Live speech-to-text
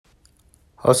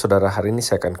Halo saudara, hari ini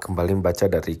saya akan kembali membaca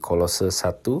dari Kolose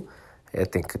 1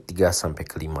 ayat yang ketiga sampai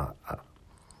kelima.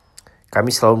 Kami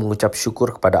selalu mengucap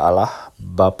syukur kepada Allah,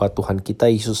 Bapa Tuhan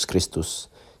kita Yesus Kristus,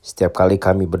 setiap kali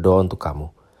kami berdoa untuk kamu.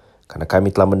 Karena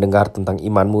kami telah mendengar tentang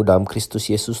imanmu dalam Kristus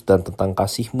Yesus dan tentang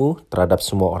kasihmu terhadap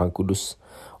semua orang kudus,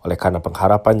 oleh karena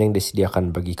pengharapan yang disediakan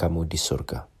bagi kamu di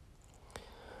surga.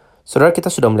 Saudara,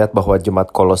 kita sudah melihat bahwa jemaat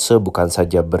Kolose bukan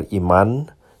saja beriman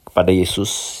kepada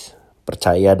Yesus,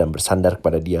 percaya dan bersandar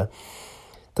kepada Dia,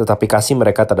 tetapi kasih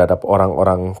mereka terhadap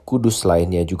orang-orang kudus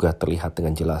lainnya juga terlihat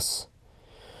dengan jelas.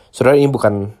 Saudara, ini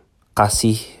bukan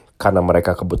kasih karena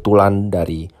mereka kebetulan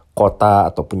dari kota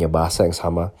atau punya bahasa yang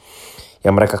sama.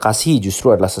 Yang mereka kasih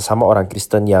justru adalah sesama orang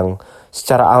Kristen yang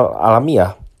secara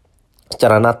alamiah,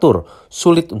 secara natur,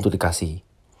 sulit untuk dikasihi.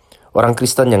 Orang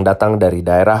Kristen yang datang dari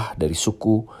daerah, dari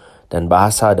suku, dan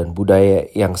bahasa dan budaya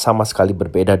yang sama sekali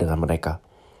berbeda dengan mereka.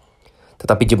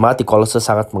 Tetapi jemaat di Kolose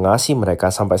sangat mengasihi mereka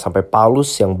sampai-sampai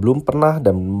Paulus yang belum pernah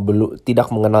dan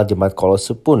tidak mengenal jemaat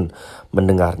Kolose pun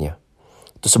mendengarnya.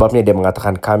 Itu sebabnya dia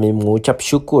mengatakan, kami mengucap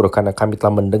syukur karena kami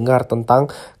telah mendengar tentang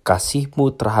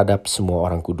kasih-Mu terhadap semua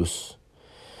orang kudus.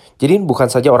 Jadi bukan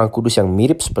saja orang kudus yang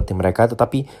mirip seperti mereka,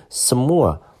 tetapi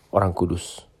semua orang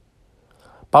kudus.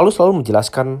 Paulus lalu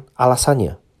menjelaskan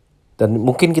alasannya. Dan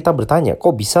mungkin kita bertanya,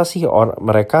 kok bisa sih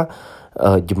mereka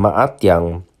jemaat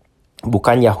yang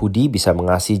bukan Yahudi bisa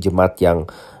mengasihi jemaat yang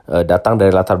datang dari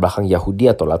latar belakang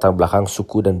Yahudi atau latar belakang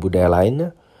suku dan budaya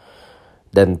lainnya?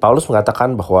 Dan Paulus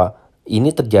mengatakan bahwa ini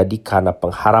terjadi karena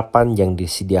pengharapan yang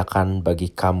disediakan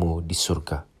bagi kamu di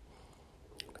surga.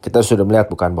 Kita sudah melihat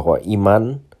bukan bahwa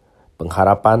iman,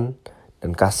 pengharapan,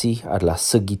 dan kasih adalah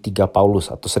segitiga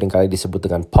Paulus atau seringkali disebut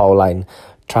dengan Pauline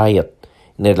triad.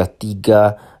 Ini adalah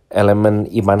 3 elemen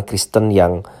iman Kristen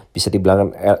yang bisa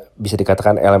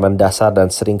dikatakan elemen dasar dan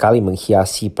seringkali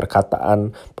menghiasi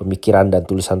perkataan, pemikiran, dan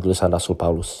tulisan-tulisan Rasul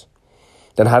Paulus.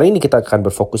 Dan hari ini kita akan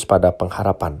berfokus pada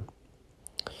pengharapan.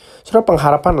 Saudara,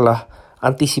 pengharapan adalah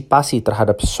antisipasi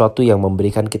terhadap sesuatu yang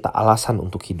memberikan kita alasan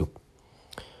untuk hidup.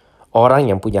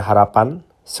 Orang yang punya harapan,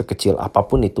 sekecil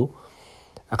apapun itu,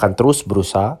 akan terus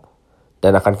berusaha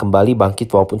dan akan kembali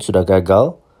bangkit walaupun sudah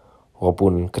gagal,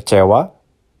 walaupun kecewa,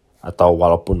 atau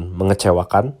walaupun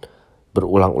mengecewakan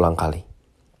berulang-ulang kali.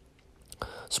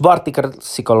 Sebuah artikel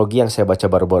psikologi yang saya baca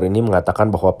baru-baru ini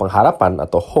mengatakan bahwa pengharapan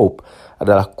atau hope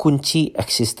adalah kunci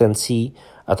eksistensi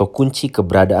atau kunci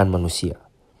keberadaan manusia.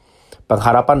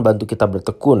 Pengharapan bantu kita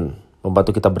bertekun,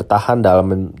 membantu kita bertahan dalam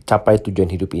mencapai tujuan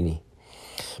hidup ini.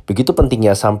 Begitu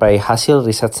pentingnya sampai hasil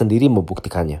riset sendiri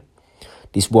membuktikannya.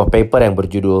 Di sebuah paper yang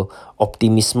berjudul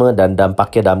Optimisme dan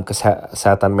Dampaknya dalam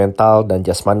Kesehatan Mental dan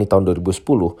Jasmani tahun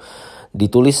 2010,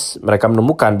 ditulis mereka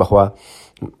menemukan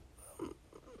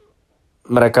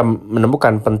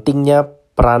pentingnya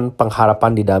peran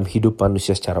pengharapan di dalam hidup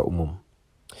manusia secara umum.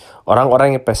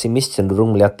 Orang-orang yang pesimis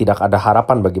cenderung melihat tidak ada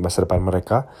harapan bagi masa depan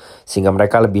mereka, sehingga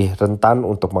mereka lebih rentan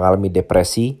untuk mengalami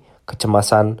depresi,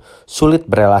 kecemasan, sulit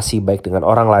berelasi baik dengan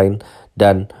orang lain,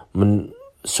 dan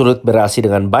sulit berelasi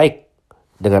dengan baik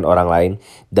dengan orang lain,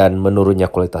 dan menurunnya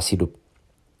kualitas hidup.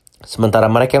 Sementara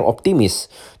mereka yang optimis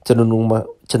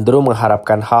cenderung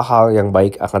mengharapkan hal-hal yang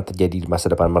baik akan terjadi di masa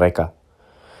depan mereka.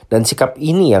 Dan sikap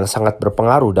ini yang sangat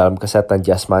berpengaruh dalam kesehatan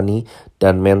jasmani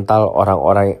dan mental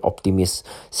orang-orang yang optimis,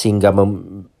 sehingga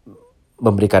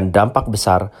memberikan dampak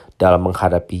besar dalam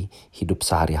menghadapi hidup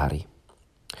sehari-hari.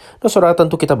 Nah, saudara,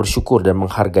 tentu kita bersyukur dan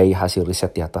menghargai hasil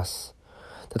riset di atas.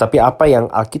 Tetapi apa yang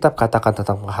Alkitab katakan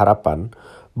tentang pengharapan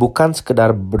bukan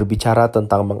sekedar berbicara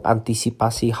tentang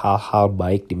mengantisipasi hal-hal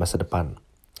baik di masa depan.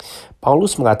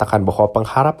 Paulus mengatakan bahwa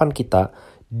pengharapan kita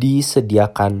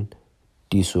disediakan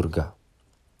di surga.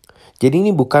 Jadi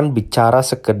ini bukan bicara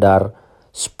sekedar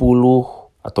 10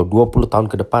 atau 20 tahun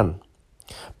ke depan.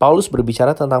 Paulus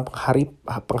berbicara tentang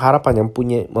pengharapan yang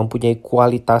mempunyai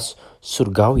kualitas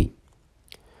surgawi.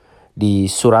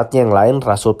 Di suratnya yang lain,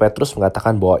 Rasul Petrus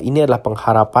mengatakan bahwa ini adalah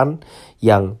pengharapan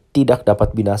yang tidak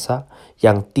dapat binasa,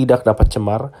 yang tidak dapat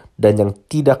cemar, dan yang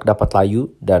tidak dapat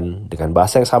layu. Dan dengan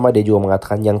bahasa yang sama dia juga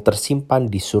mengatakan yang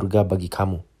tersimpan di surga bagi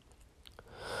kamu.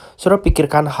 Saudara,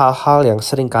 pikirkan hal-hal yang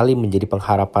seringkali menjadi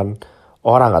pengharapan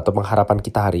orang atau pengharapan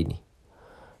kita hari ini.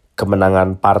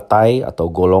 Kemenangan partai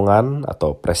atau golongan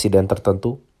atau presiden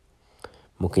tertentu.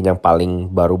 Mungkin yang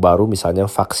paling baru-baru misalnya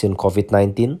vaksin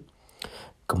COVID-19.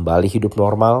 Kembali hidup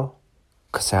normal,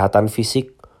 kesehatan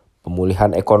fisik,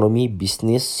 pemulihan ekonomi,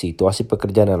 bisnis, situasi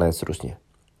pekerjaan, dan lain seterusnya.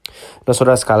 Nah,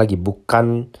 saudara, sekali lagi,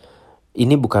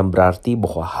 ini bukan berarti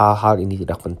bahwa hal-hal ini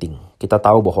tidak penting. Kita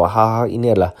tahu bahwa hal-hal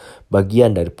ini adalah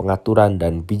bagian dari pengaturan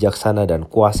dan bijaksana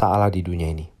dan kuasa Allah di dunia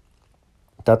ini.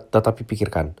 Tetapi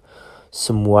pikirkan,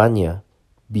 semuanya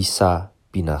bisa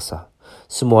binasa.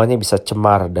 semuanya bisa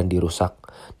cemar dan dirusak,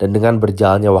 dan dengan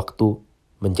berjalannya waktu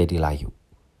menjadi layu.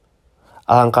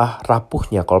 Alangkah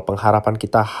rapuhnya kalau pengharapan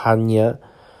kita hanya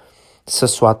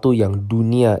sesuatu yang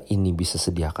dunia ini bisa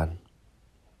sediakan.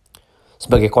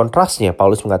 Sebagai kontrasnya,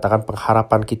 Paulus mengatakan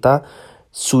pengharapan kita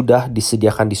sudah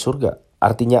disediakan di surga.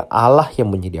 Artinya Allah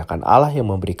yang menyediakan, Allah yang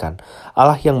memberikan,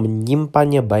 Allah yang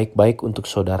menyimpannya baik-baik untuk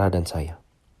saudara dan saya.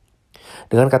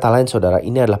 Dengan kata lain saudara,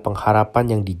 ini adalah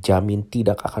pengharapan yang dijamin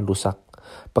tidak akan rusak.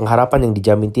 Pengharapan yang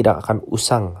dijamin tidak akan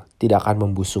usang, tidak akan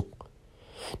membusuk.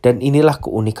 Dan inilah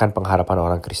keunikan pengharapan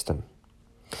orang Kristen.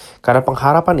 Karena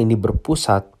pengharapan ini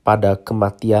berpusat pada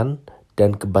kematian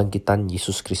dan kebangkitan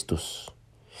Yesus Kristus.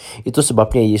 Itu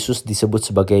sebabnya Yesus disebut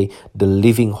sebagai the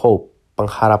living hope,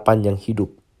 pengharapan yang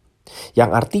hidup.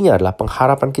 Yang artinya adalah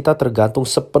pengharapan kita tergantung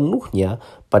sepenuhnya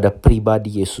pada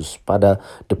pribadi Yesus, pada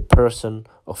the person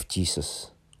of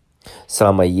Jesus.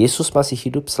 Selama Yesus masih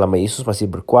hidup, selama Yesus masih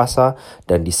berkuasa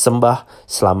dan disembah,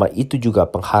 selama itu juga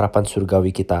pengharapan surgawi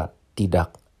kita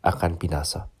tidak akan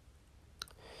binasa.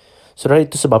 Saudara,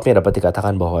 itu sebabnya dapat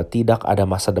dikatakan bahwa tidak ada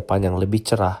masa depan yang lebih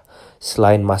cerah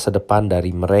selain masa depan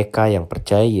dari mereka yang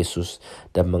percaya Yesus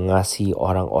dan mengasihi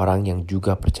orang-orang yang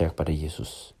juga percaya kepada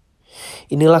Yesus.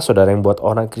 Inilah saudara yang buat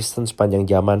orang Kristen sepanjang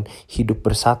zaman hidup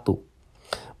bersatu.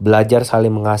 Belajar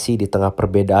saling mengasihi di tengah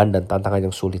perbedaan dan tantangan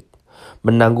yang sulit.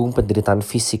 Menanggung penderitaan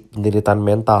fisik, penderitaan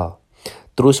mental.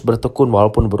 Terus bertekun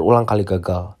walaupun berulang kali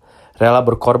gagal. Rela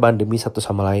berkorban demi satu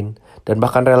sama lain. Dan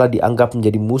bahkan rela dianggap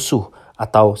menjadi musuh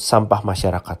atau sampah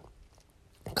masyarakat.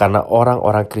 Karena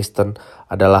orang-orang Kristen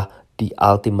adalah the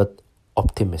ultimate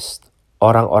optimist.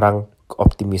 Orang-orang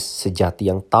optimis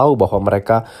sejati yang tahu bahwa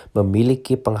mereka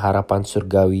memiliki pengharapan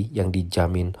surgawi yang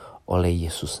dijamin oleh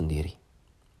Yesus sendiri.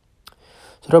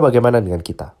 Saudara, bagaimana dengan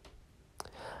kita?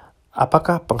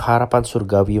 Apakah pengharapan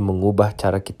surgawi mengubah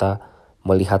cara kita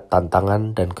melihat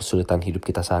tantangan dan kesulitan hidup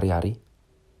kita sehari-hari?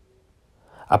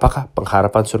 Apakah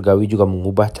pengharapan surgawi juga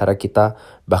mengubah cara kita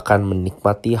bahkan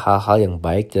menikmati hal-hal yang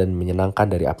baik dan menyenangkan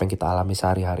dari apa yang kita alami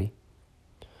sehari-hari?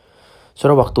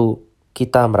 Saudara, waktu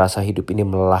kita merasa hidup ini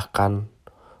melelahkan,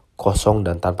 kosong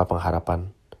dan tanpa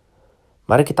pengharapan,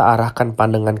 mari kita arahkan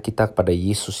pandangan kita kepada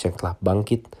Yesus yang telah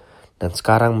bangkit dan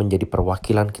sekarang menjadi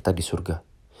perwakilan kita di surga.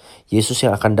 Yesus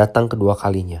yang akan datang kedua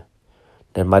kalinya.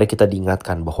 Dan mari kita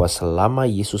diingatkan bahwa selama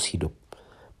Yesus hidup,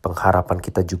 pengharapan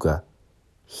kita juga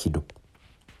hidup.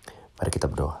 Mari kita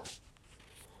berdoa.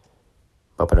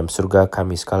 Bapa dalam surga,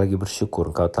 kami sekali lagi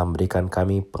bersyukur Engkau telah memberikan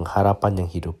kami pengharapan yang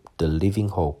hidup, the living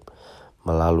hope,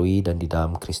 melalui dan di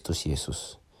dalam Kristus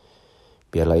Yesus.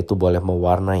 Biarlah itu boleh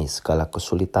mewarnai segala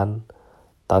kesulitan,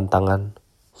 tantangan,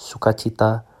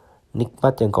 sukacita,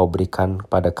 nikmat yang Kau berikan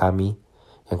kepada kami,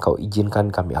 yang Kau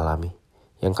izinkan kami alami,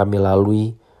 yang kami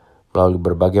lalui melalui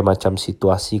berbagai macam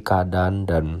situasi, keadaan,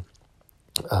 dan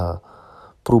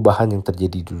perubahan yang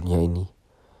terjadi di dunia ini.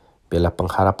 Biarlah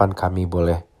pengharapan kami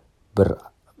boleh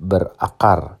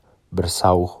berakar,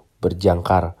 bersauh,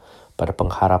 berjangkar pada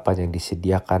pengharapan yang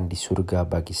disediakan di surga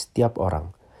bagi setiap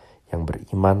orang yang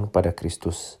beriman pada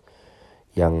Kristus,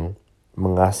 yang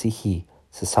mengasihi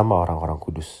sesama orang-orang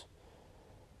kudus.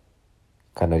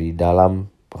 Karena di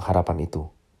dalam pengharapan itu,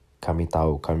 kami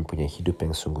tahu kami punya hidup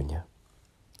yang sesungguhnya.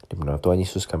 Di nama Tuhan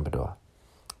Yesus kami berdoa.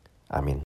 Amin.